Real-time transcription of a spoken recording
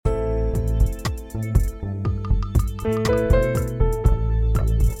Hello,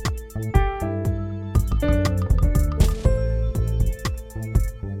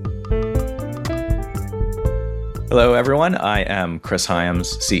 everyone. I am Chris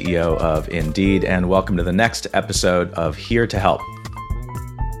Hyams, CEO of Indeed, and welcome to the next episode of Here to Help.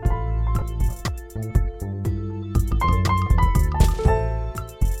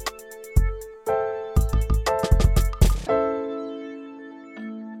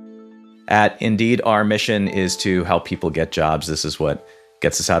 At Indeed, our mission is to help people get jobs. This is what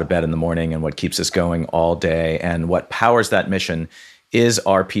gets us out of bed in the morning and what keeps us going all day. And what powers that mission is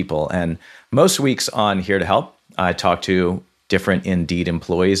our people. And most weeks on Here to Help, I talk to different Indeed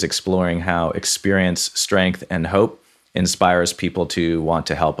employees exploring how experience, strength, and hope inspires people to want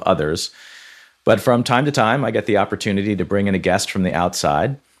to help others. But from time to time, I get the opportunity to bring in a guest from the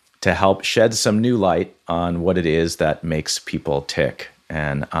outside to help shed some new light on what it is that makes people tick.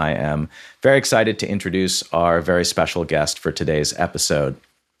 And I am very excited to introduce our very special guest for today's episode.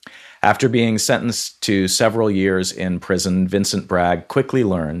 After being sentenced to several years in prison, Vincent Bragg quickly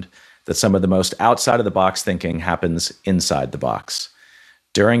learned that some of the most outside-of-the-box thinking happens inside the box.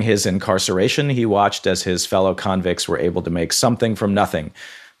 During his incarceration, he watched as his fellow convicts were able to make something from nothing.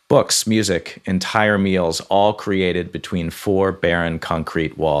 Books, music, entire meals, all created between four barren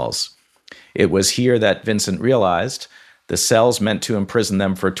concrete walls. It was here that Vincent realized the cells meant to imprison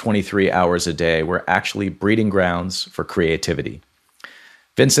them for 23 hours a day were actually breeding grounds for creativity.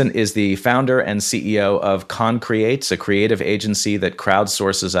 Vincent is the founder and CEO of Concreates, a creative agency that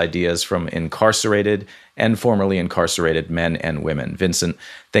crowdsources ideas from incarcerated and formerly incarcerated men and women. Vincent,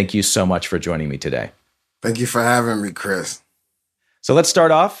 thank you so much for joining me today. Thank you for having me, Chris. So let's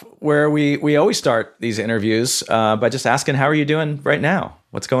start off where we always start these interviews by just asking, how are you doing right now?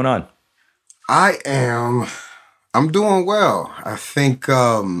 What's going on? I'm doing well. I think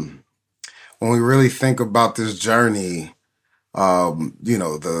when we really think about this journey,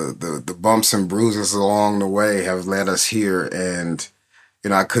 the bumps and bruises along the way have led us here. And,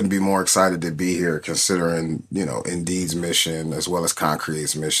 I couldn't be more excited to be here considering, Indeed's mission as well as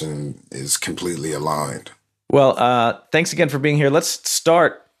Concreate's mission is completely aligned. Well, thanks again for being here. Let's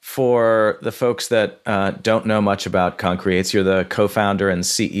start for the folks that don't know much about Concreates. You're the co-founder and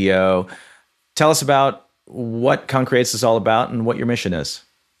CEO. Tell us about what Concreates is all about and what your mission is.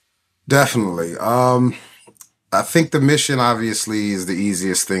 Definitely. I think the mission obviously is the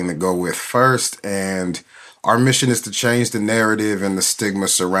easiest thing to go with first. And our mission is to change the narrative and the stigma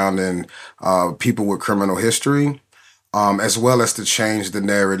surrounding people with criminal history, as well as to change the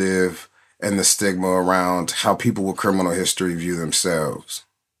narrative and the stigma around how people with criminal history view themselves.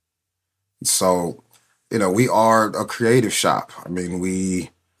 So, we are a creative shop. We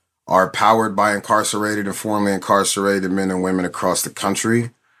are powered by incarcerated and formerly incarcerated men and women across the country.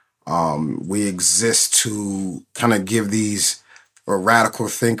 We exist to kind of give these radical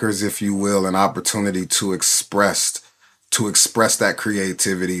thinkers, if you will, an opportunity to express that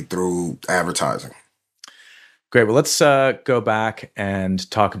creativity through advertising. Great. Well, let's go back and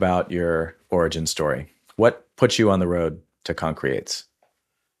talk about your origin story. What put you on the road to Concreates?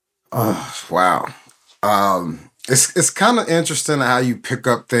 Wow. It's kind of interesting how you pick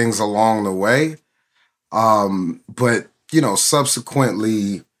up things along the way. But,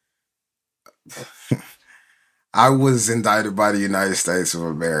 subsequently, I was indicted by the United States of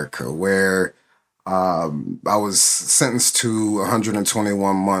America, where I was sentenced to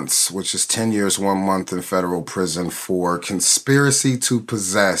 121 months, which is 10 years, 1 month in federal prison for conspiracy to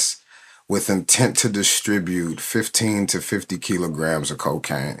possess with intent to distribute 15 to 50 kilograms of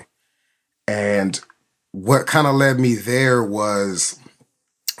cocaine. And what kind of led me there was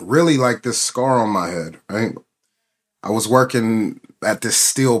really like this scar on my head, right? I was working at this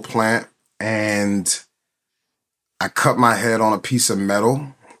steel plant and I cut my head on a piece of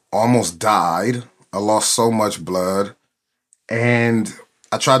metal, almost died. I lost so much blood. And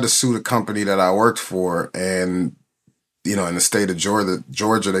I tried to sue the company that I worked for. And, in the state of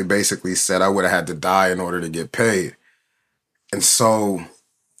Georgia, they basically said I would have had to die in order to get paid. And so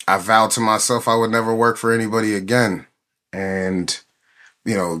I vowed to myself I would never work for anybody again. And,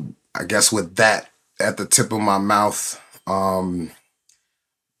 I guess with that at the tip of my mouth,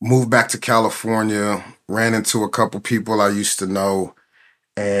 moved back to California, ran into a couple people I used to know,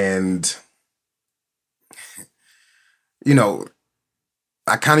 and,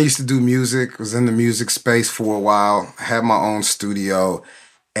 I kind of used to do music, was in the music space for a while, had my own studio,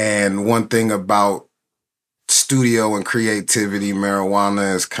 and one thing about studio and creativity,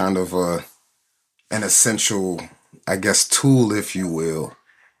 marijuana is kind of an essential, I guess, tool, if you will.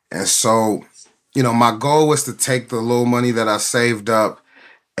 And so, my goal was to take the little money that I saved up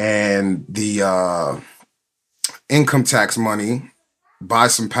and the income tax money, buy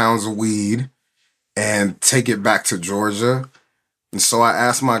some pounds of weed, and take it back to Georgia. And so I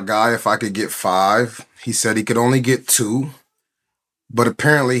asked my guy if I could get 5. He said he could only get 2. But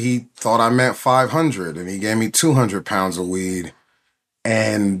apparently he thought I meant 500, and he gave me 200 pounds of weed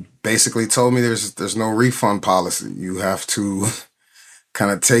and basically told me there's no refund policy. You have to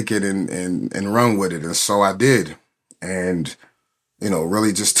kind of take it and run with it. And so I did. And,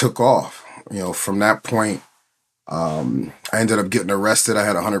 really just took off. From that point, I ended up getting arrested. I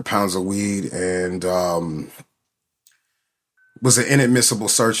had 100 pounds of weed and was an inadmissible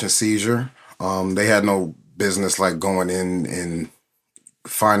search and seizure. They had no business like going in and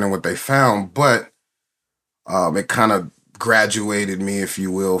finding what they found, but it kind of graduated me, if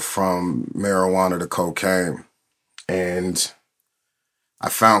you will, from marijuana to cocaine. And I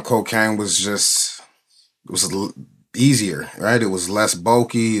found cocaine was easier, right? It was less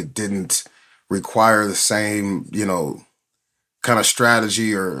bulky. It didn't require the same, kind of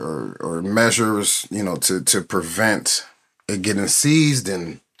strategy or measures, to prevent it getting seized.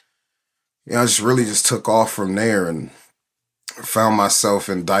 And, I just took off from there and found myself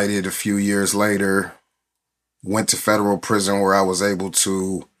indicted a few years later, went to federal prison where I was able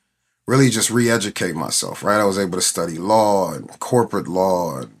to really just re-educate myself, right? I was able to study law and corporate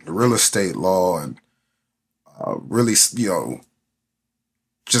law and real estate law and really,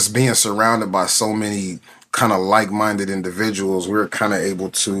 just being surrounded by so many kind of like-minded individuals, we were kind of able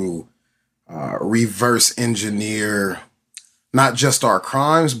to reverse engineer not just our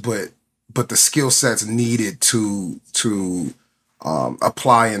crimes, but the skill sets needed to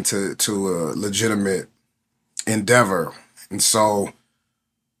apply into a legitimate endeavor. And so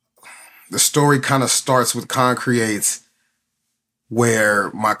the story kind of starts with Concreates,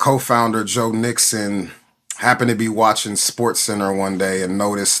 where my co-founder, Joe Nixon, happened to be watching SportsCenter one day and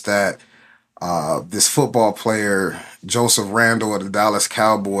noticed that this football player, Joseph Randle of the Dallas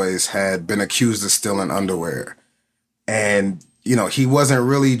Cowboys, had been accused of stealing underwear. And, he wasn't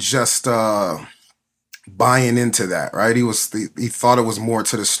really just buying into that, right? He thought it was more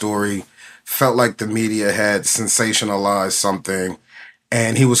to the story, felt like the media had sensationalized something,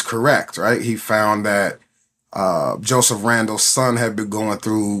 and he was correct, right? He found that Joseph Randle's son had been going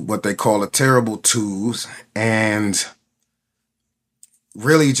through what they call a terrible twos and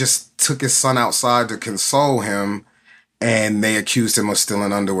really just took his son outside to console him, and they accused him of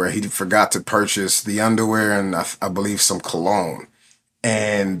stealing underwear. He forgot to purchase the underwear and I believe some cologne.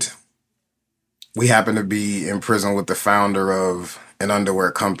 And we happened to be in prison with the founder of an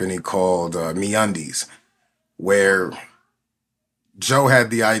underwear company called MeUndies, where Joe had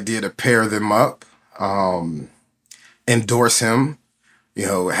the idea to pair them up, endorse him,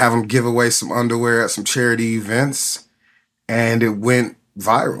 have him give away some underwear at some charity events, and it went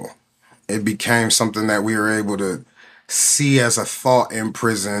viral. It became something that we were able to see as a thought in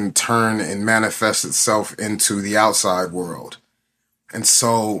prison turn and manifest itself into the outside world. And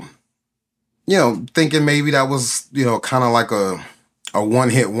so, thinking maybe that was, kind of like a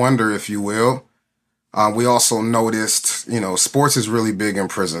one-hit wonder, if you will. We also noticed, sports is really big in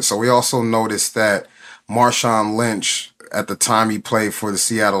prison. So we also noticed that Marshawn Lynch, at the time he played for the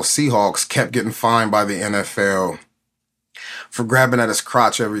Seattle Seahawks, kept getting fined by the NFL for grabbing at his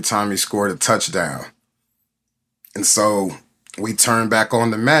crotch every time he scored a touchdown. And so we turned back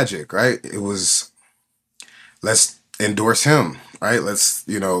on the magic, right? It was, let's endorse him, right? Let's,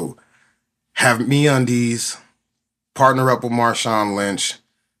 have MeUndies partner up with Marshawn Lynch.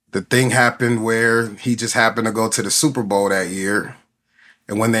 The thing happened where he just happened to go to the Super Bowl that year.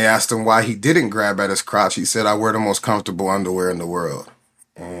 And when they asked him why he didn't grab at his crotch, he said, "I wear the most comfortable underwear in the world."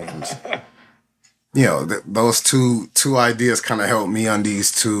 And, those two ideas kind of helped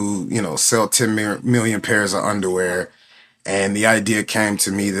MeUndies to, sell 10 million pairs of underwear. And the idea came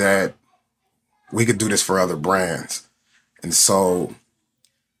to me that we could do this for other brands. And so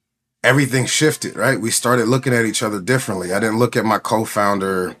everything shifted, right? We started looking at each other differently. I didn't look at my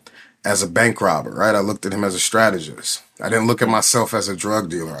co-founder as a bank robber, right? I looked at him as a strategist. I didn't look at myself as a drug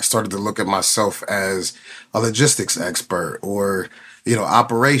dealer. I started to look at myself as a logistics expert or,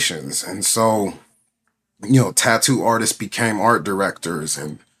 operations. And so, tattoo artists became art directors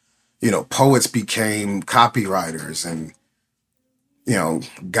and, poets became copywriters and,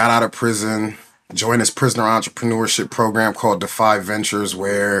 got out of prison, joined this prisoner entrepreneurship program called Defy Ventures,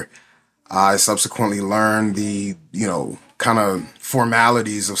 where I subsequently learned the, kind of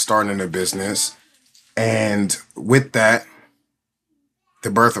formalities of starting a business. And with that,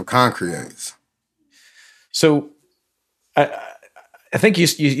 the birth of Concreates. So I think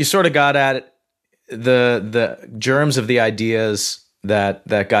you sort of got at the germs of the ideas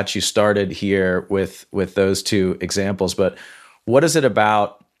that got you started here with those two examples, but what is it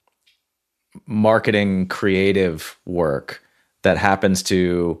about marketing creative work that happens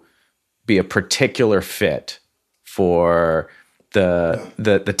to be a particular fit for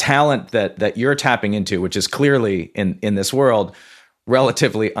the talent that you're tapping into, which is clearly in this world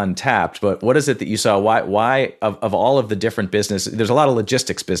relatively untapped? But what is it that you saw? Why of all of the different businesses, there's a lot of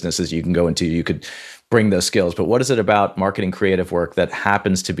logistics businesses you can go into, you could bring those skills, but what is it about marketing creative work that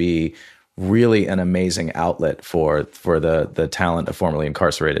happens to be really an amazing outlet for the talent of formerly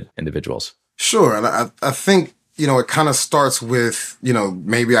incarcerated individuals? Sure. And I think, it kind of starts with,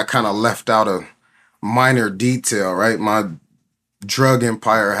 maybe I kind of left out a minor detail, right? My drug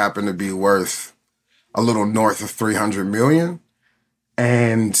empire happened to be worth a little north of 300 million.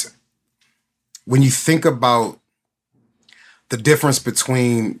 And when you think about the difference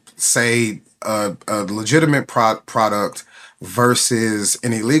between, say, a legitimate product versus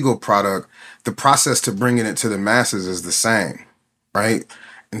an illegal product, the process to bringing it to the masses is the same, right?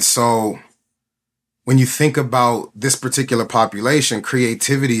 And so when you think about this particular population,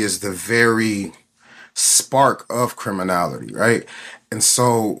 creativity is the very spark of criminality, right? And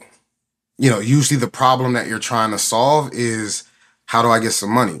so, usually the problem that you're trying to solve is, how do I get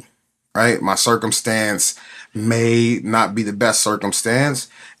some money, right? My circumstance may not be the best circumstance.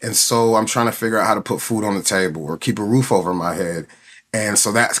 And so I'm trying to figure out how to put food on the table or keep a roof over my head. And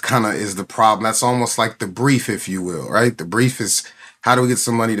so that's kind of is the problem. That's almost like the brief, if you will, right? The brief is, how do we get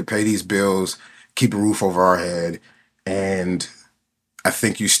some money to pay these bills, keep a roof over our head? And I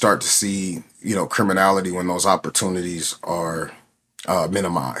think you start to see, criminality when those opportunities are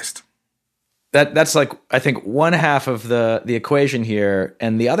minimized. That's like, I think, one half of the equation here,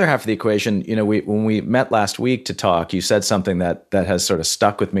 and the other half of the equation. When we met last week to talk, you said something that has sort of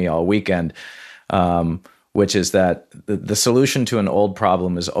stuck with me all weekend, which is that the solution to an old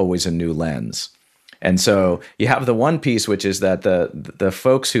problem is always a new lens. And so you have the one piece, which is that the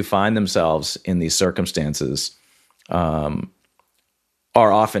folks who find themselves in these circumstances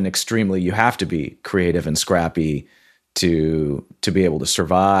are often extremely. You have to be creative and scrappy to be able to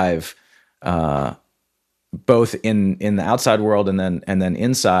survive. Both in the outside world and then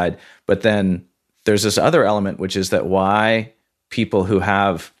inside. But then there's this other element, which is that why people who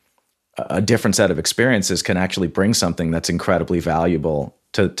have a different set of experiences can actually bring something that's incredibly valuable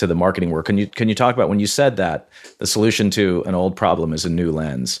to the marketing work. Can you talk about, when you said that the solution to an old problem is a new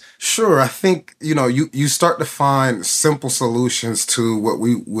lens? Sure. I think, you start to find simple solutions to what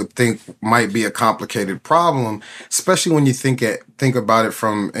we would think might be a complicated problem, especially when you think about it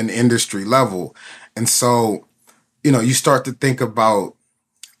from an industry level. And so, you start to think about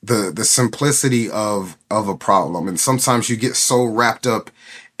the simplicity of a problem. And sometimes you get so wrapped up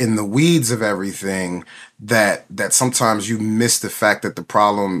in the weeds of everything that sometimes you miss the fact that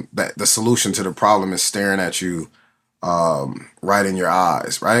the solution to the problem is staring at you right in your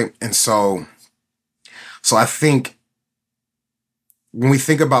eyes, right? And so I think when we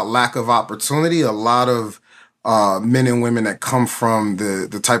think about lack of opportunity, a lot of men and women that come from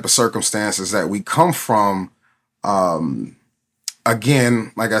the type of circumstances that we come from,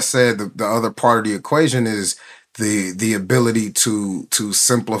 again, like I said, the other part of the equation is the ability to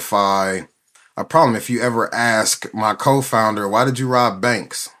simplify a problem. If you ever ask my co-founder, why did you rob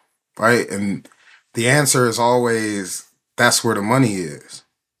banks? Right? And the answer is always, that's where the money is.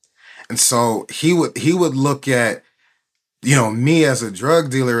 And so he would look at, me as a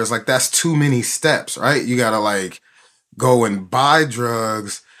drug dealer as like, that's too many steps, right? You got to like go and buy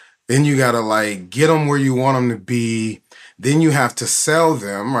drugs. Then you got to like get them where you want them to be. Then you have to sell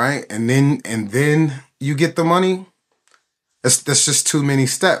them, right? And then you get the money. That's just too many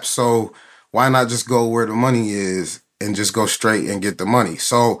steps. So why not just go where the money is and just go straight and get the money?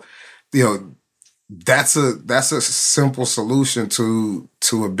 So, that's a simple solution to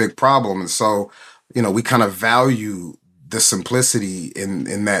a big problem. And so, we kind of value the simplicity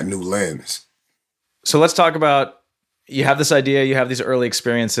in that new lens. So let's talk about, you have this idea, you have these early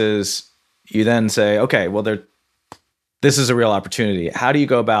experiences, you then say, okay, well, this is a real opportunity. How do you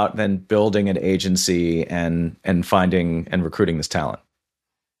go about then building an agency and finding and recruiting this talent?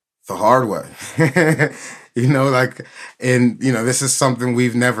 The hard way. This is something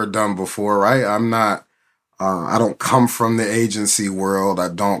we've never done before, right? I don't come from the agency world. I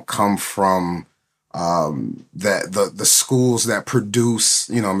don't come from the schools that produce,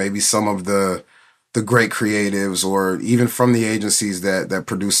 maybe some of the great creatives, or even from the agencies that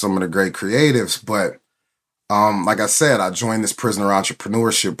produce some of the great creatives. But like I said, I joined this prisoner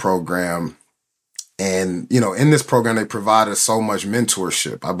entrepreneurship program. And, in this program, they provided so much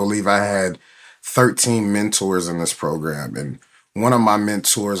mentorship. I believe I had 13 mentors in this program. And one of my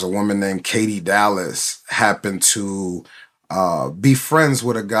mentors, a woman named Katie Dallas, happened to be friends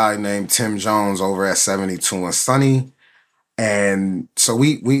with a guy named Tim Jones over at 72 and Sunny. And so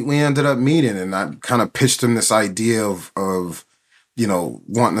we ended up meeting, and I kind of pitched him this idea of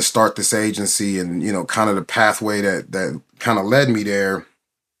wanting to start this agency, and, kind of the pathway that kind of led me there.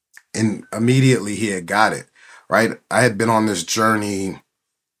 And immediately he had got it, right? I had been on this journey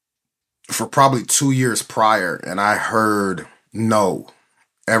for probably 2 years prior, and I heard no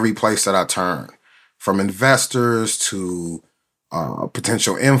every place that I turned, from investors to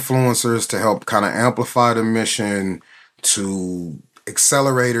potential influencers to help kind of amplify the mission, to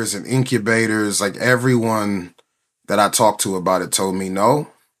accelerators and incubators. Like, everyone that I talked to about it told me no.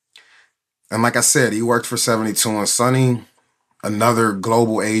 And like I said, he worked for 72 and Sunny, another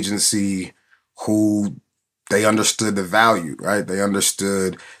global agency who they understood the value, right? They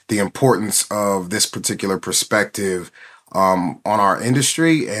understood the importance of this particular perspective on our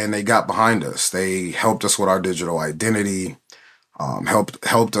industry, and they got behind us. They helped us with our digital identity,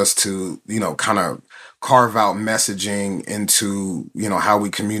 helped us to, kind of carve out messaging into, how we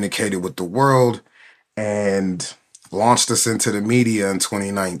communicated with the world, and launched us into the media in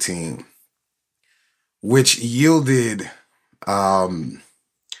 2019, which yielded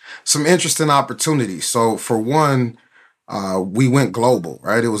some interesting opportunities. So for one, we went global,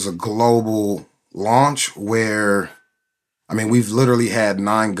 right? It was a global launch where, we've literally had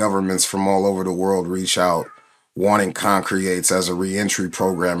 9 governments from all over the world reach out wanting Concreates as a reentry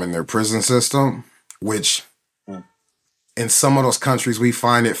program in their prison system, which in some of those countries we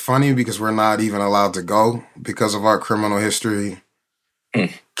find it funny because we're not even allowed to go because of our criminal history.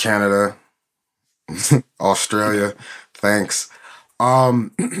 Canada, Australia, thanks.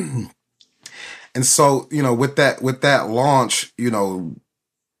 And so, with that launch,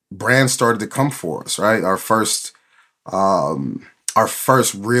 brands started to come for us, right? Our first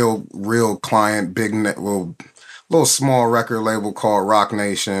real client, little small record label called Rock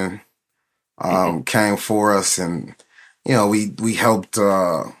Nation, came for us, and we helped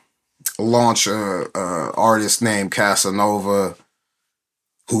launch a artist named Casanova,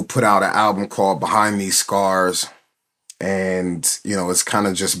 who put out an album called Behind These Scars. And, it's kind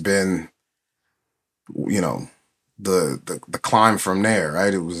of just been, the climb from there,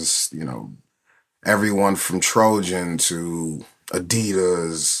 right? It was, everyone from Trojan to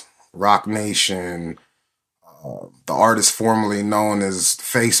Adidas, Rock Nation, the artist formerly known as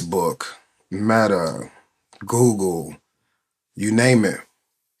Facebook, Meta, Google, you name it.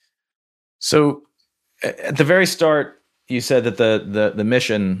 So at the very start, you said that the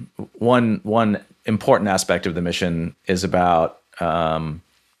mission, one important aspect of the mission is about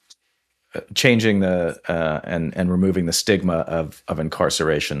changing and removing the stigma of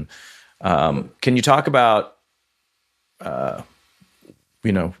incarceration. Can you talk about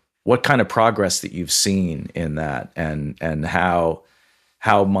what kind of progress that you've seen in that, and how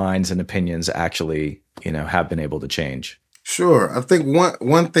minds and opinions actually have been able to change? Sure. I think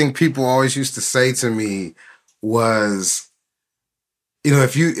one thing people always used to say to me was,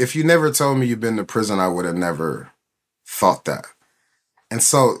 if you never told me you've been to prison, I would have never thought that. And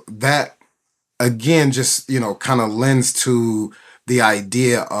so that, again, just, kind of lends to the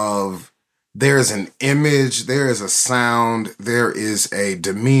idea of there's an image, there is a sound, there is a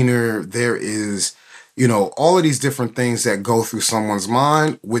demeanor, there is, all of these different things that go through someone's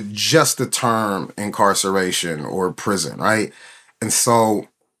mind with just the term incarceration or prison, right? And so,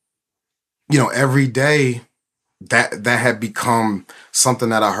 every day that had become something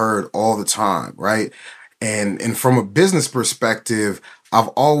that I heard all the time, right? And from a business perspective, I've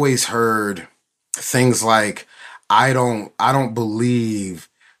always heard things like, I don't believe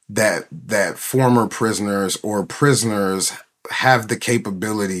that former prisoners or prisoners have the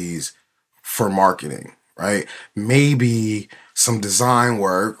capabilities for marketing, right? Maybe some design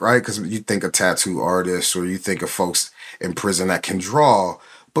work, right? Because you think of tattoo artists, or you think of folks in prison that can draw,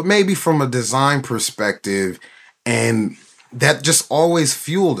 but maybe from a design perspective. And that just always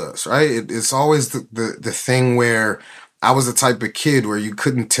fueled us, right? It's always the thing where I was the type of kid where you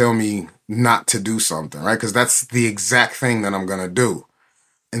couldn't tell me not to do something, right? Because that's the exact thing that I'm going to do.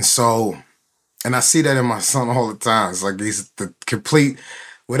 And so, and I see that in my son all the time. It's like he's the complete,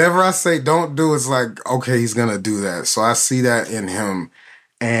 whatever I say don't do, it's like, okay, he's going to do that. So I see that in him.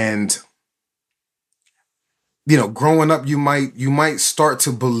 And, growing up, you might start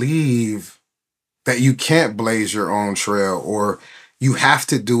to believe that you can't blaze your own trail, or you have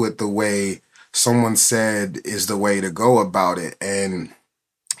to do it the way someone said is the way to go about it. And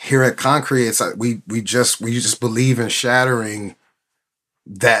here at Concrete, it's like we just believe in shattering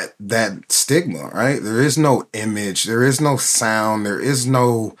that stigma, right? There is no image, there is no sound, there is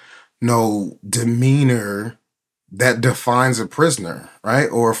no demeanor that defines a prisoner, right?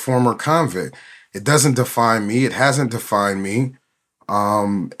 Or a former convict. It doesn't define me. It hasn't defined me.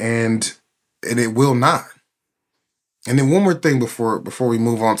 And it will not. And then one more thing before we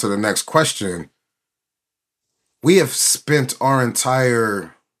move on to the next question. We have spent our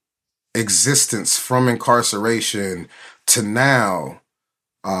entire existence from incarceration to now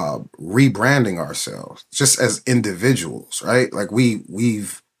rebranding ourselves just as individuals, right? Like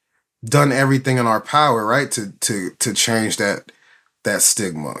we've done everything in our power, right, to change that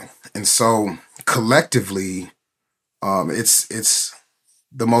stigma. And so collectively, it's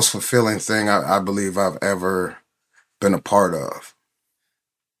the most fulfilling thing I believe I've ever been a part of.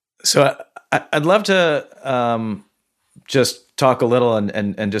 So I'd love to just talk a little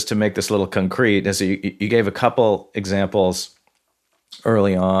and just to make this a little concrete. As you gave a couple examples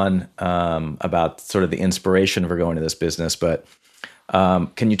early on about sort of the inspiration for going to this business, but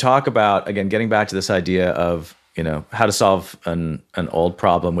can you talk about, again, getting back to this idea of, how to solve an old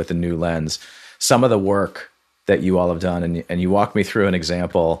problem with a new lens, some of the work that you all have done, and you walked me through an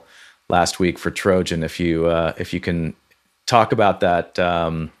example last week for Trojan. If you can talk about that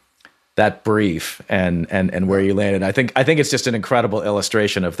brief and where you landed, I think it's just an incredible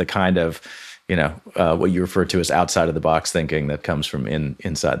illustration of the kind of what you refer to as outside of the box thinking that comes from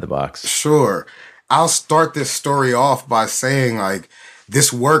inside the box. Sure. I'll start this story off by saying, like,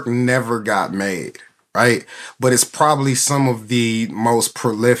 this work never got made, right? But it's probably some of the most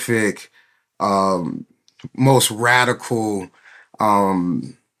prolific, most radical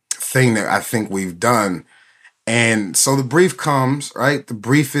thing that I think we've done. And so the brief comes, right? The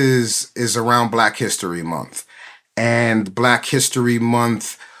brief is around Black History Month. And Black History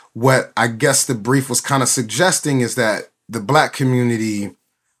Month, what I guess the brief was kind of suggesting is that the Black community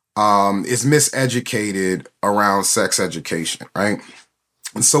is miseducated around sex education, right?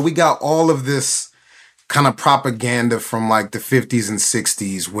 And so we got all of this kind of propaganda from like the 50s and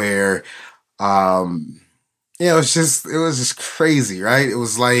 60s where, it was just crazy, right? It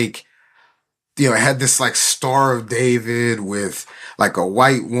was like, it had this like Star of David with like a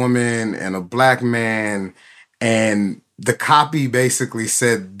white woman and a Black man. And the copy basically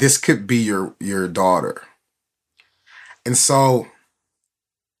said, this could be your daughter. And so,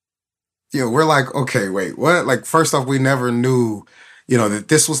 we're like, okay, wait, what? Like, first off, we never knew, that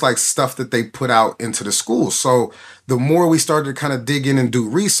this was like stuff that they put out into the schools. So the more we started to kind of dig in and do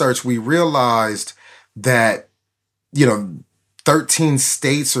research, we realized that, 13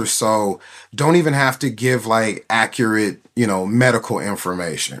 states or so don't even have to give like accurate, medical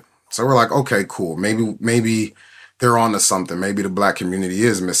information. So we're like, okay, cool. Maybe they're onto something. Maybe the Black community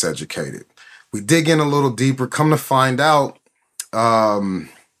is miseducated. We dig in a little deeper, come to find out,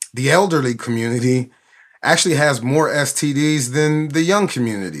 the elderly community actually has more STDs than the young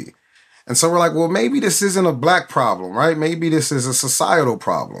community. And so we're like, well, maybe this isn't a Black problem, right? Maybe this is a societal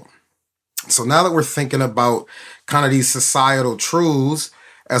problem. So now that we're thinking about kind of these societal truths,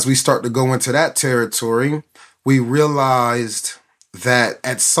 as we start to go into that territory, we realized that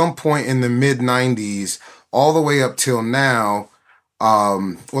at some point in the mid-90s, all the way up till now,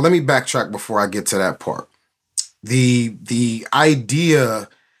 well, let me backtrack before I get to that part. The idea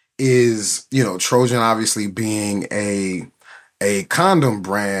is, Trojan obviously being a condom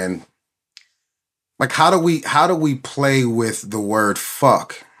brand. Like, how do we play with the word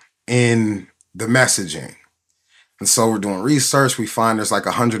fuck in the messaging? And so we're doing research. We find there's like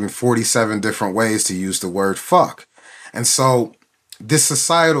 147 different ways to use the word fuck. And so this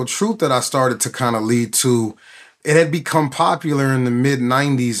societal truth that I started to kind of lead to, it had become popular in the mid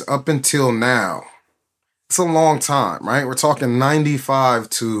 90s up until now. It's a long time, right? We're talking 95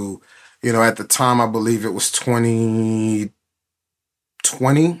 to, at the time, I believe it was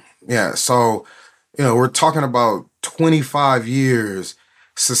 2020. Yeah. So, we're talking about 25 years.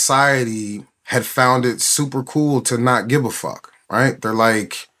 Society had found it super cool to not give a fuck, right? They're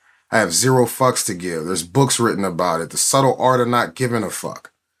like, I have zero fucks to give. There's books written about it. The subtle art of not giving a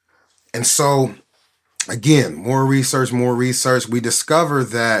fuck. And so, again, more research. We discover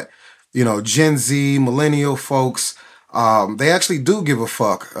that, Gen Z, millennial folks, they actually do give a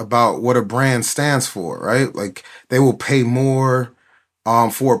fuck about what a brand stands for, right? Like, they will pay more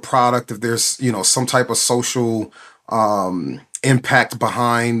for a product if there's, some type of social impact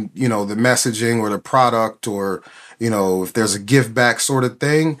behind, the messaging or the product, or, if there's a give back sort of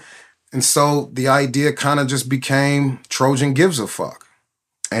thing. And so the idea kind of just became Trojan gives a fuck.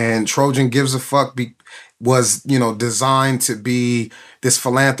 And Trojan Gives a Fuck was, designed to be this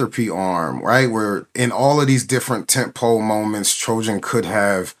philanthropy arm, right? Where in all of these different tentpole moments, Trojan could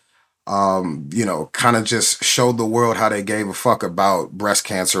have, kind of just showed the world how they gave a fuck about Breast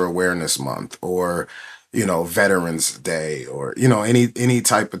Cancer Awareness Month, or, Veterans Day, or, any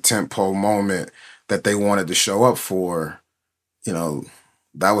type of tentpole moment that they wanted to show up for.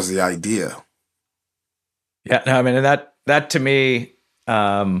 That was the idea. Yeah, no, I mean, and that to me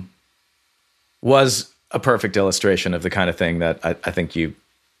was a perfect illustration of the kind of thing that I think you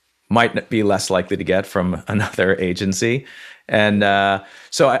might be less likely to get from another agency. And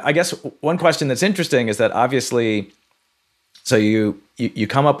so I guess one question that's interesting is that obviously, so you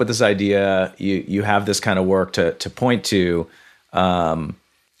come up with this idea, you have this kind of work to point to, and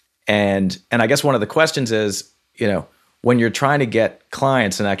I guess one of the questions is, when you're trying to get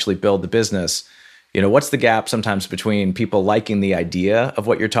clients and actually build the business, what's the gap sometimes between people liking the idea of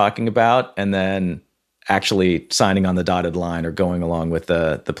what you're talking about and then actually signing on the dotted line or going along with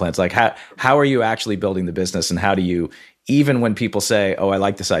the plans? Like how are you actually building the business, and how do you, even when people say, "Oh, I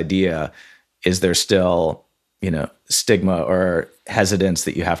like this idea," is there still, stigma or hesitance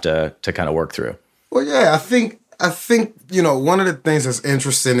that you have to kind of work through? Well, yeah, I think one of the things that's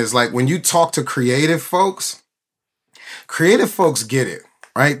interesting is, like, when you talk to creative folks get it,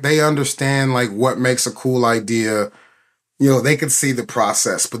 right? They understand, like, what makes a cool idea. They can see the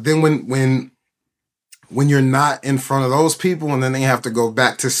process. But then when you're not in front of those people, and then they have to go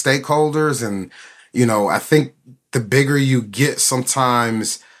back to stakeholders, and, I think the bigger you get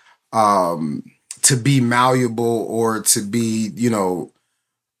sometimes, to be malleable or to be,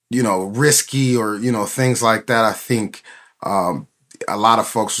 risky, or, things like that, I think a lot of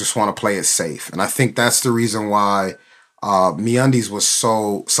folks just want to play it safe. And I think that's the reason why MeUndies was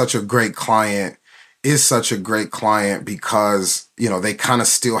such a great client, is such a great client, because, they kind of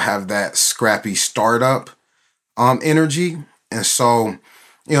still have that scrappy startup energy. And so,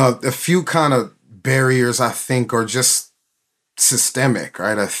 a few kind of barriers, I think, are just systemic,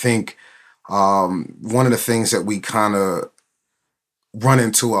 right? I think one of the things that we kind of run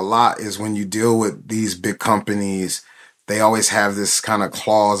into a lot is when you deal with these big companies, they always have this kind of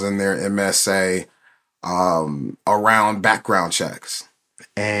clause in their MSA around background checks.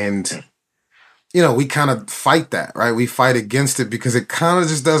 And, we kind of fight that, right? We fight against it because it kind of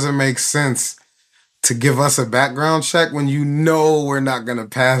just doesn't make sense to give us a background check when we're not going to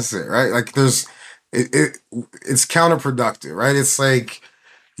pass it, right? Like, it's counterproductive, right? It's like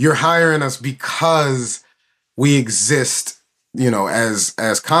you're hiring us because we exist,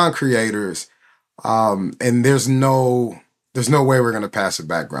 as content creators, and there's no way we're going to pass a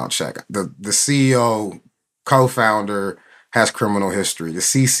background check. The CEO, co-founder has criminal history. The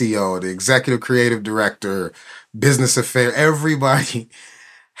CCO, the executive creative director, business affair, everybody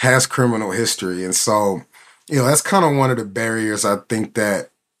has criminal history. And so, that's kind of one of the barriers, I think, that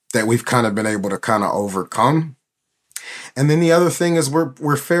we've kind of been able to kind of overcome. And then the other thing is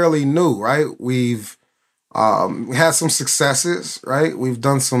we're fairly new, right? We've had some successes, right? We've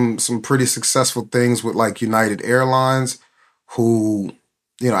done some pretty successful things with, like, United Airlines, who,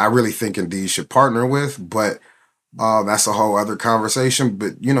 I really think Indeed should partner with, but that's a whole other conversation.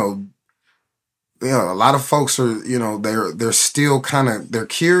 But, a lot of folks are, they're still they're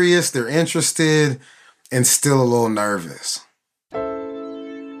curious, they're interested, and still a little nervous.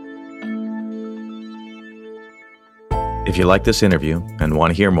 If you like this interview and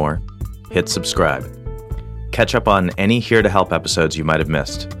want to hear more, hit subscribe. Catch up on any Here to Help episodes you might have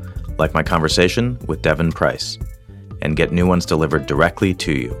missed, like my conversation with Devin Price, and get new ones delivered directly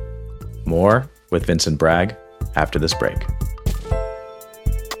to you. More with Vincent Bragg after this break.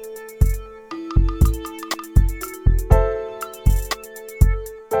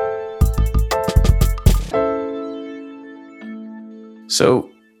 So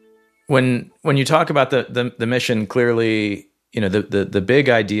when you talk about the mission, clearly, the big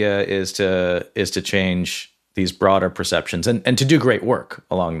idea is to change these broader perceptions and to do great work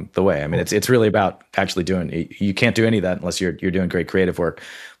along the way. I mean, it's really about actually doing. You can't do any of that unless you're doing great creative work.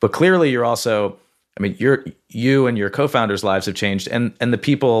 But clearly, you're also. I mean, you and your co-founders' lives have changed, and the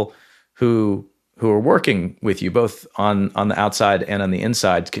people who are working with you, both on the outside and on the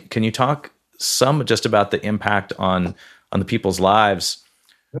inside. Can you talk some just about the impact on the people's lives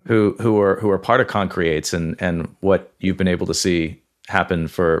who are part of Concreates and what you've been able to see happen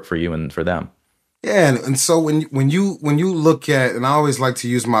for you and for them? Yeah, and so when you look at, and I always like to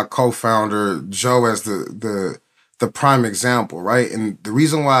use my co-founder Joe as the prime example, right? And the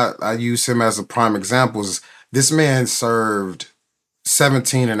reason why I use him as a prime example is this man served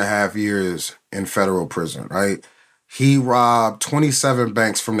 17 and a half years in federal prison, right? He robbed 27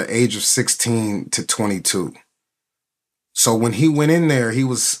 banks from the age of 16 to 22. So when he went in there, he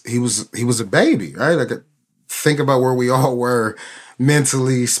was a baby, right? Like, think about where we all were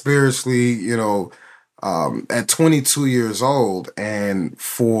mentally, spiritually, at 22 years old, and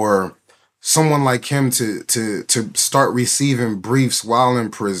for someone like him to start receiving briefs while in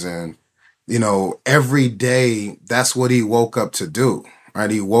prison, every day, that's what he woke up to do,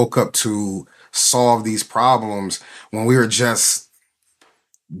 right? He woke up to solve these problems when we were just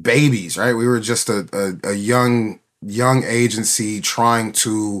babies, right? We were just a young agency trying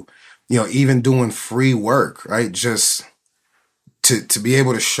to, even doing free work, right? Just to be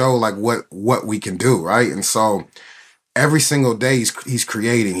able to show like what we can do, right? And so every single day he's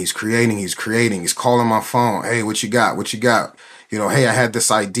creating, he's calling my phone. Hey, what you got? What you got? Hey, I had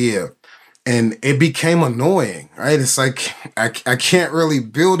this idea. And it became annoying, right? It's like I can't really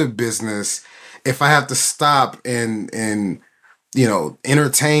build a business if I have to stop and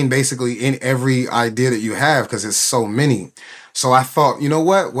entertain basically in every idea that you have, because it's so many. So I thought, you know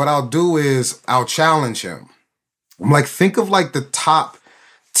what I'll do is I'll challenge him. I'm like, think of like the top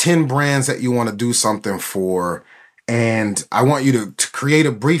 10 brands that you want to do something for. And I want you to create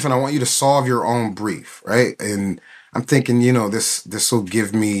a brief, and I want you to solve your own brief, right? And I'm thinking, this will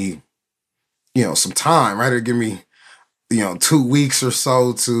give me, some time, right? It'll give me, 2 weeks or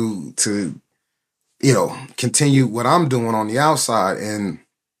so to continue what I'm doing on the outside. And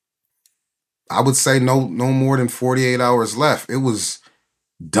I would say no more than 48 hours left. It was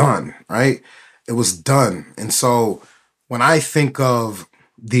done, right? It was done. And so when I think of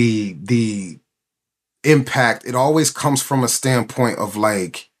the impact, it always comes from a standpoint of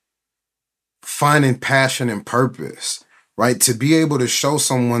like finding passion and purpose, right? To be able to show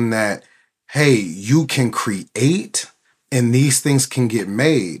someone that, hey, you can create and these things can get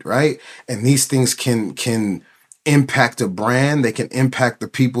made, right? And these things can impact a brand. They can impact the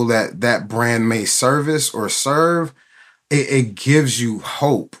people that brand may service or serve. It gives you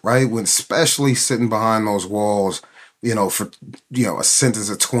hope, right? When especially sitting behind those walls, for, a sentence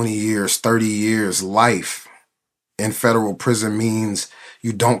of 20 years, 30 years, life in federal prison means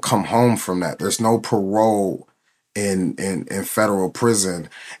you don't come home from that. There's no parole in federal prison.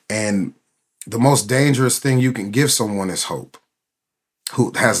 And the most dangerous thing you can give someone is hope,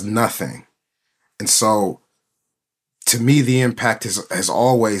 who has nothing. And so to me, the impact has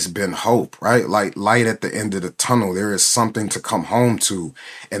always been hope, right? Like light at the end of the tunnel. There is something to come home to.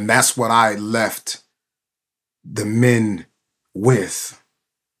 And that's what I left the men with,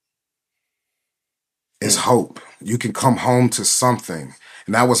 is hope. You can come home to something.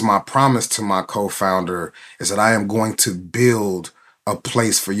 And that was my promise to my co-founder, is that I am going to build a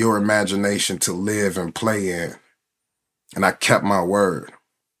place for your imagination to live and play in. And I kept my word.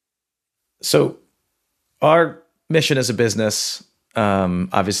 So our mission as a business,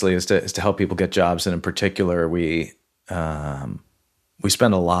 obviously, is to help people get jobs. And in particular, we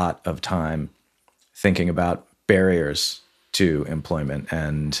spend a lot of time thinking about barriers to employment.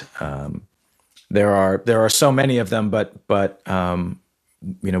 And there are so many of them, but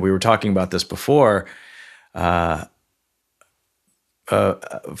we were talking about this before.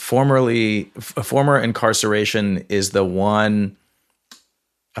 Former incarceration is the one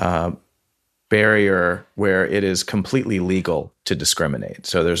barrier where it is completely legal to discriminate.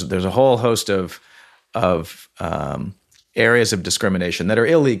 So there's a whole host of areas of discrimination that are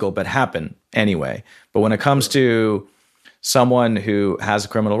illegal but happen anyway. But when it comes to someone who has a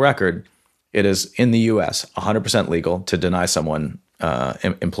criminal record, it is in the U.S. 100% legal to deny someone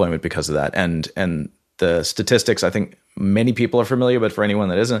employment because of that. And the statistics, I think many people are familiar, but for anyone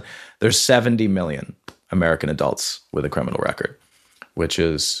that isn't, there's 70 million American adults with a criminal record, which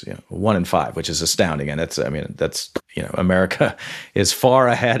is 1 in 5, which is astounding. And America is far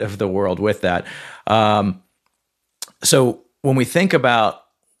ahead of the world with that. So when we think about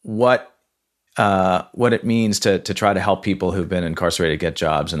what it means to try to help people who've been incarcerated get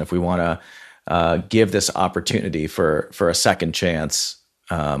jobs, and if we want to give this opportunity for a second chance,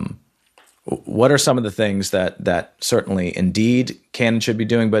 what are some of the things that certainly Indeed can and should be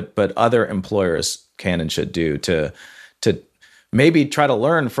doing, but other employers can and should do to maybe try to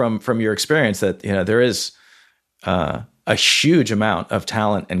learn from your experience that there is a huge amount of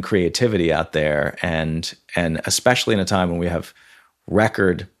talent and creativity out there, and especially in a time when we have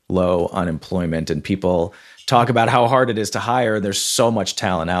record low unemployment and people talk about how hard it is to hire. There's so much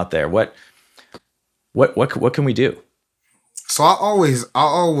talent out there. What can we do? So I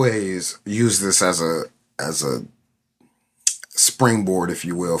always use this as a springboard, if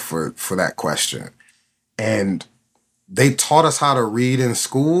you will, for that question. And they taught us how to read in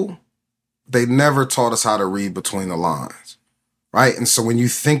school. they never taught us how to read between the lines, right? And so when you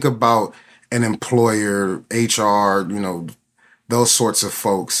think about an employer, HR, those sorts of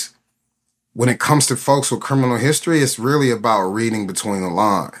folks, when it comes to folks with criminal history, it's really about reading between the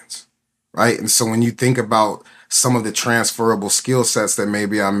lines, right? And so when you think about some of the transferable skill sets that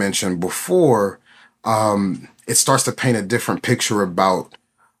maybe I mentioned before, it starts to paint a different picture about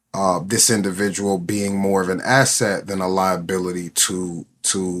this individual being more of an asset than a liability to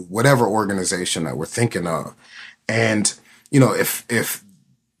whatever organization that we're thinking of. And, if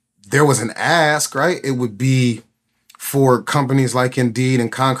there was an ask, right, it would be for companies like Indeed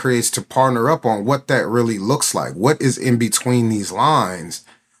and Concreates to partner up on what that really looks like. What is in between these lines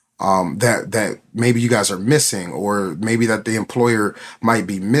that maybe you guys are missing, or maybe that the employer might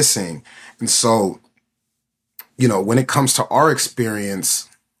be missing. And so, when it comes to our experience,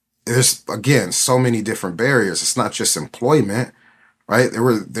 there's, again, so many different barriers. It's not just employment, right?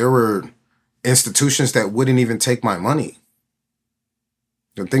 There were institutions that wouldn't even take my money.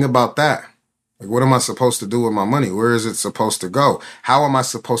 And think about that. Like, what am I supposed to do with my money? Where is it supposed to go? How am I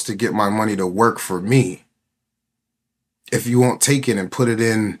supposed to get my money to work for me if you won't take it and put it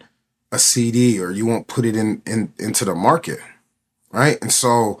in a CD, or you won't put it into the market, right? And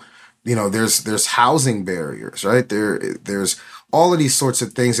so, there's housing barriers, right? There's all of these sorts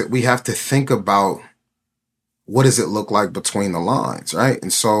of things that we have to think about. What does it look like between the lines, right?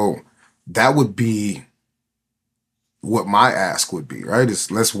 And so that would be what my ask would be, right?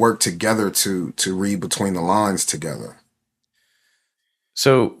 Is let's work together to read between the lines together.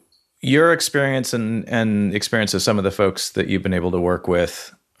 So your experience and experience of some of the folks that you've been able to work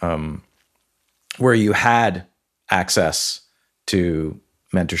with, where you had access to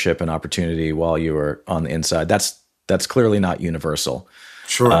mentorship and opportunity while you were on the inside, that's clearly not universal.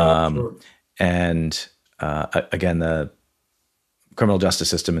 Sure. Sure. And again, the criminal justice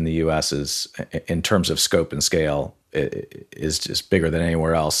system in the U.S. is, in terms of scope and scale, is just bigger than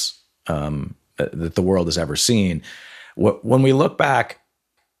anywhere else that the world has ever seen. When we look back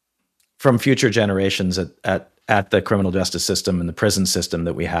from future generations at the criminal justice system and the prison system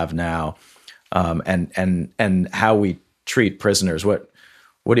that we have now, and how we treat prisoners, what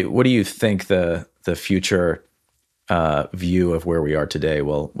do you think the future view of where we are today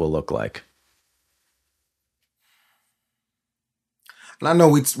will look like? And I know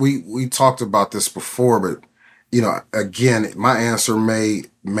we talked about this before, but again, my answer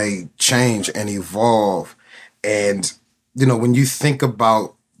may change and evolve. And when you think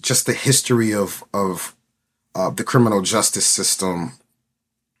about just the history of the criminal justice system,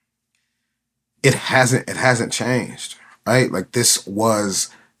 it hasn't changed, right? Like, this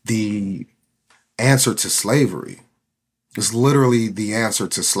was the answer to slavery. It's literally the answer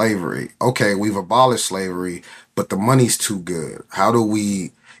to slavery. Okay, we've abolished slavery, but the money's too good. How do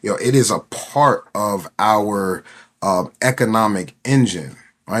we, it is a part of our economic engine,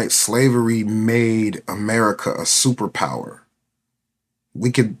 right? Slavery made America a superpower.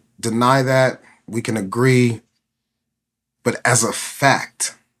 We could deny that, we can agree, but as a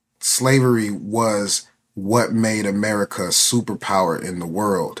fact, slavery was what made America a superpower in the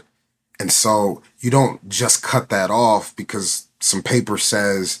world. And so you don't just cut that off because some paper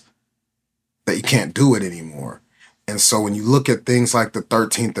says that you can't do it anymore. And so when you look at things like the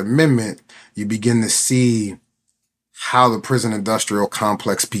 13th Amendment, you begin to see how the prison industrial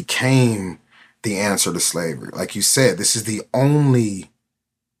complex became the answer to slavery. Like you said, this is the only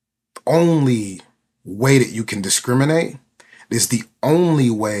way that you can discriminate. It's the only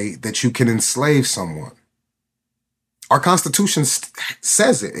way that you can enslave someone. Our Constitution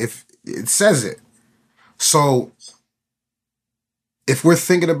says it. If it says it. So if we're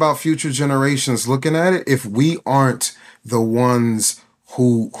thinking about future generations looking at it, if we aren't the ones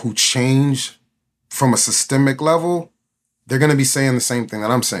who change from a systemic level, they're going to be saying the same thing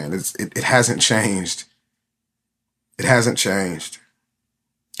that I'm saying. It hasn't changed. It hasn't changed.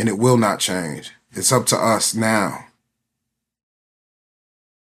 And it will not change. It's up to us now.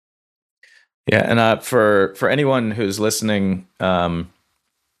 Yeah, and for anyone who's listening,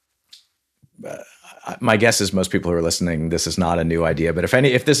 my guess is most people who are listening, this is not a new idea. But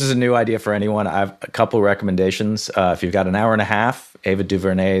if this is a new idea for anyone, I have a couple of recommendations. If you've got an hour and a half, Ava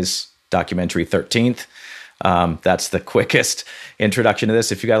DuVernay's documentary 13th. That's the quickest introduction to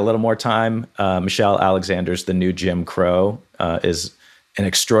this. If you got a little more time, Michelle Alexander's The New Jim Crow is an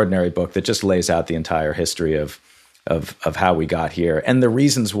extraordinary book that just lays out the entire history of how we got here and the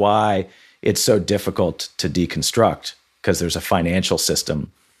reasons why it's so difficult to deconstruct, because there's a financial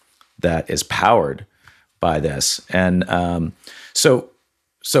system that is powered by this. And so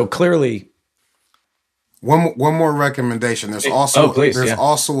clearly, one more recommendation. There's also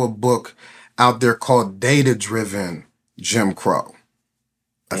also a book out there called data-driven Jim Crow.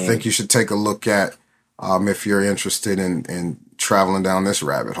 I think you should take a look at if you're interested in traveling down this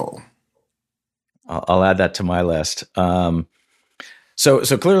rabbit hole. I'll add that to my list. So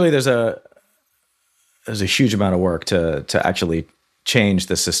clearly there's a huge amount of work to actually change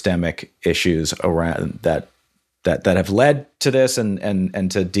the systemic issues around that have led to this and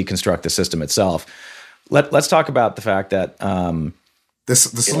to deconstruct the system itself. Let's talk about the fact that the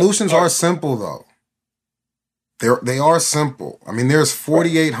solutions are simple though. They are simple. I mean, there's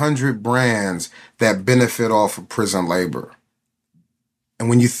 4,800 brands that benefit off of prison labor. And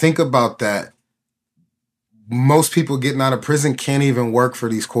when you think about that, most people getting out of prison can't even work for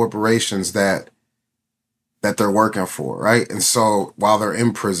these corporations that they're working for, right? And so while they're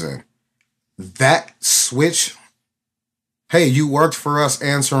in prison, that switch, hey, you worked for us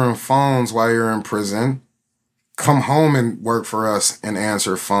answering phones while you're in prison, come home and work for us and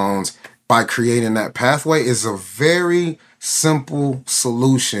answer phones, by creating that pathway is a very simple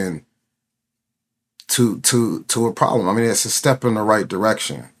solution to a problem. I mean, it's a step in the right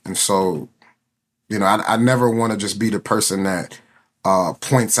direction. And so, I never want to just be the person that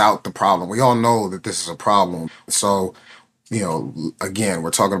points out the problem. We all know that this is a problem. So, again,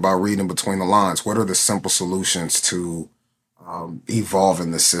 we're talking about reading between the lines. What are the simple solutions to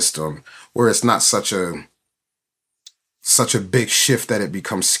evolving the system where it's not such a big shift that it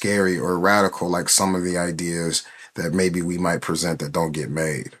becomes scary or radical, like some of the ideas that maybe we might present that don't get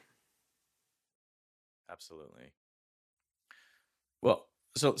made. Absolutely. Well,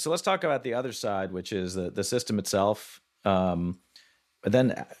 so let's talk about the other side, which is the system itself. But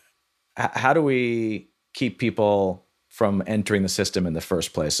then how do we keep people from entering the system in the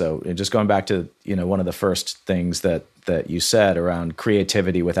first place? So just going back to, one of the first things that you said around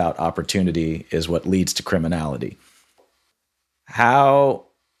creativity without opportunity is what leads to criminality. How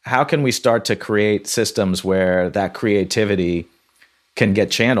can we start to create systems where that creativity can get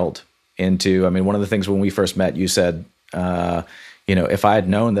channeled into? I mean, one of the things when we first met, you said, if I had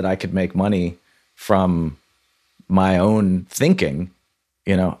known that I could make money from my own thinking,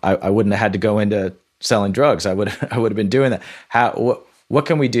 I wouldn't have had to go into selling drugs. I would have been doing that. What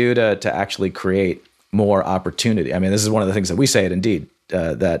can we do to actually create more opportunity? I mean, this is one of the things that we say at Indeed,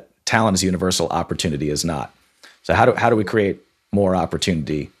 that talent is universal, opportunity is not. So how do we create more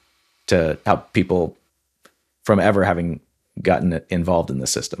opportunity to help people from ever having gotten involved in the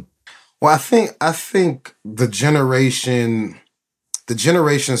system? Well, I think the generations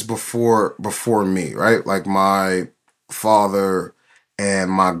before me, right? Like my father and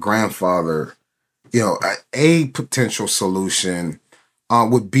my grandfather, a potential solution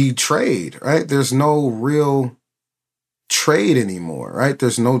would be trade, right? There's no real trade anymore, right?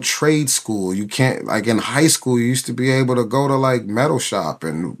 There's no trade school. You can't, like in high school, you used to be able to go to like metal shop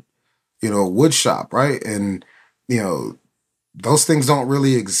and, wood shop, right? And, those things don't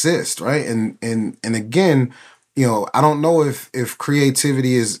really exist, right? And again, I don't know if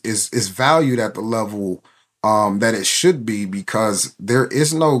creativity is valued at the level that it should be, because there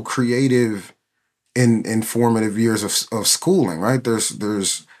is no creative in formative years of schooling, right? Those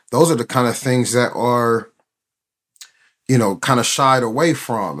are the kind of things that are kind of shied away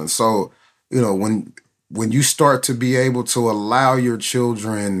from. And so, when you start to be able to allow your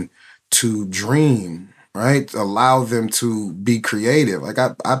children to dream, right? Allow them to be creative. Like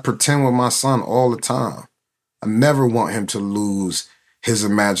I pretend with my son all the time. I never want him to lose his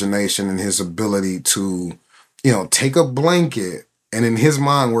imagination and his ability to, take a blanket, and in his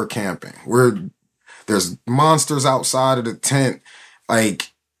mind, we're camping. There's monsters outside of the tent.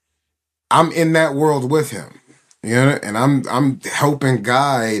 Like, I'm in that world with him. And I'm helping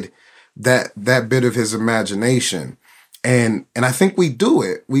guide that bit of his imagination. And I think we do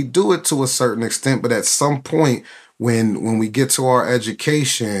it. We do it to a certain extent, but at some point when we get to our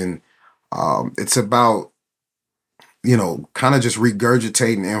education, it's about, kind of just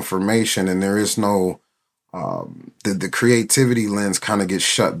regurgitating information, and there is no the creativity lens kind of gets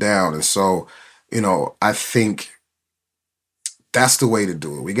shut down. And so, I think that's the way to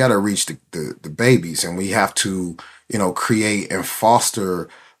do it. We got to reach the babies, and we have to, create and foster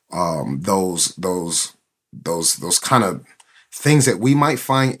those kind of things that we might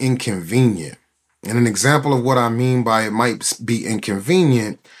find inconvenient. And an example of what I mean by it might be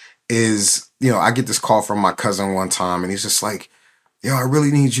inconvenient is, I get this call from my cousin one time, and he's just like, I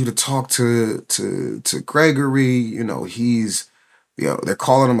really need you to talk to Gregory. He's, they're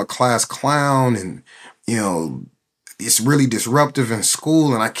calling him a class clown, and, it's really disruptive in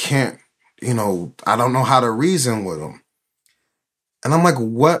school, and I can't, I don't know how to reason with him. And I'm like,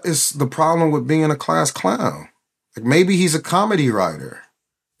 what is the problem with being a class clown? Like, maybe he's a comedy writer.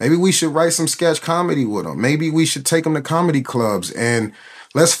 Maybe we should write some sketch comedy with them. Maybe we should take them to comedy clubs and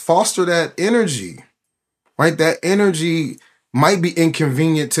let's foster that energy, right? That energy might be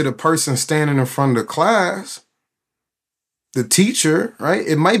inconvenient to the person standing in front of the class, the teacher, right?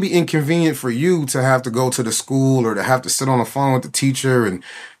 It might be inconvenient for you to have to go to the school or to have to sit on the phone with the teacher and,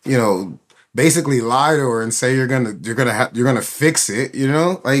 basically lie to her and say you're gonna fix it.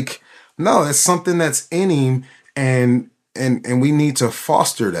 Like, no, it's something that's in him, and we need to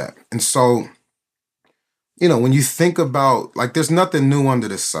foster that. And so, when you think about, like, there's nothing new under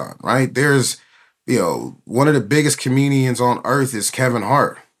the sun, right? There's, one of the biggest comedians on earth is Kevin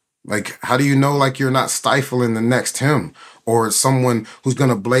Hart. Like, how do you know, like, you're not stifling the next him or someone who's going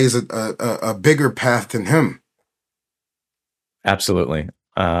to blaze a bigger path than him? Absolutely.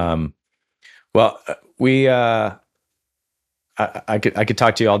 Well, I could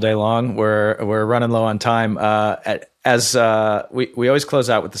talk to you all day long. We're running low on time. As we always close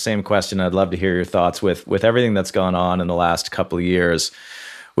out with the same question. I'd love to hear your thoughts with everything that's gone on in the last couple of years,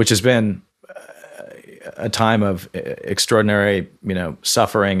 which has been a time of extraordinary,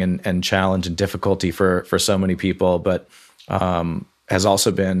 suffering and challenge and difficulty for so many people, but has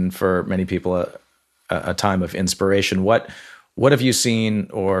also been for many people a time of inspiration. What have you seen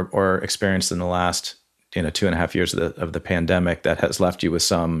or experienced in the last 2.5 years of the pandemic that has left you with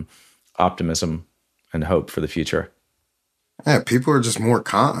some optimism and hope for the future? Yeah, people are just more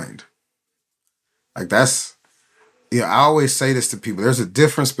kind. Like, that's, I always say this to people. There's a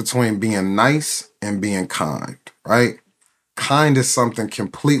difference between being nice and being kind, right? Kind is something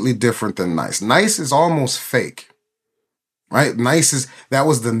completely different than nice. Nice is almost fake, right? That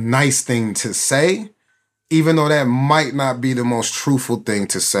was the nice thing to say, even though that might not be the most truthful thing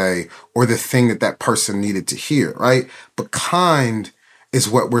to say or the thing that person needed to hear, right? But kind is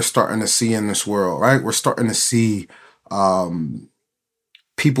what we're starting to see in this world, right? We're starting to see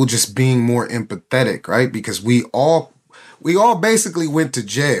people just being more empathetic, right? Because we all basically went to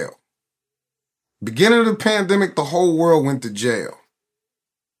jail. Beginning of the pandemic, the whole world went to jail.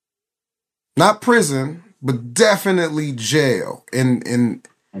 Not prison, but definitely jail in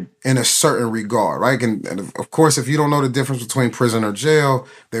a certain regard, right? And of course, if you don't know the difference between prison or jail,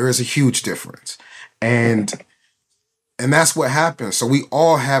 there is a huge difference. And that's what happens. So we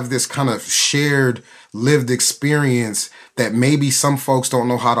all have this kind of shared lived experience that maybe some folks don't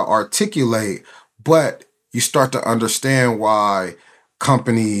know how to articulate, but you start to understand why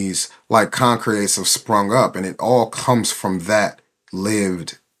companies like Concreates have sprung up, and it all comes from that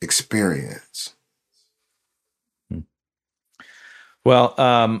lived experience. Well,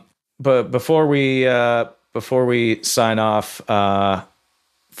 but before we sign off,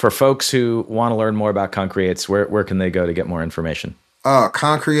 for folks who want to learn more about Concreates, where can they go to get more information?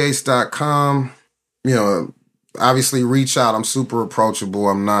 Concreates.com. Obviously reach out. I'm super approachable.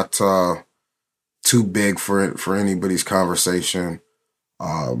 I'm not too big for anybody's conversation.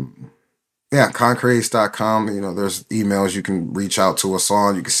 Concreates.com. There's emails you can reach out to us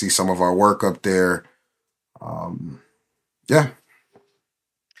on. You can see some of our work up there.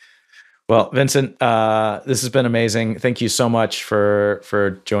 Well, Vincent, this has been amazing. Thank you so much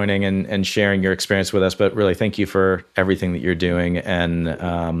for joining and sharing your experience with us. But really, thank you for everything that you're doing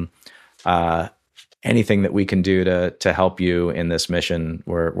and anything that we can do to help you in this mission.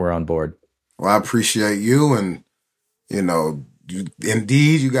 We're on board. Well, I appreciate you, and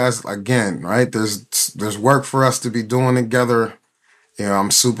indeed, you guys, again, right? There's work for us to be doing together.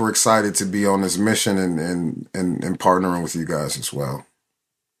 I'm super excited to be on this mission and partnering with you guys as well.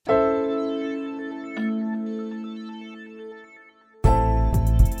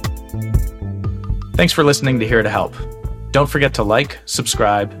 Thanks for listening to Here to Help. Don't forget to like,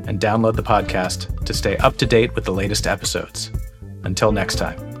 subscribe, and download the podcast to stay up to date with the latest episodes. Until next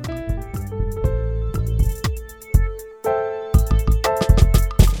time.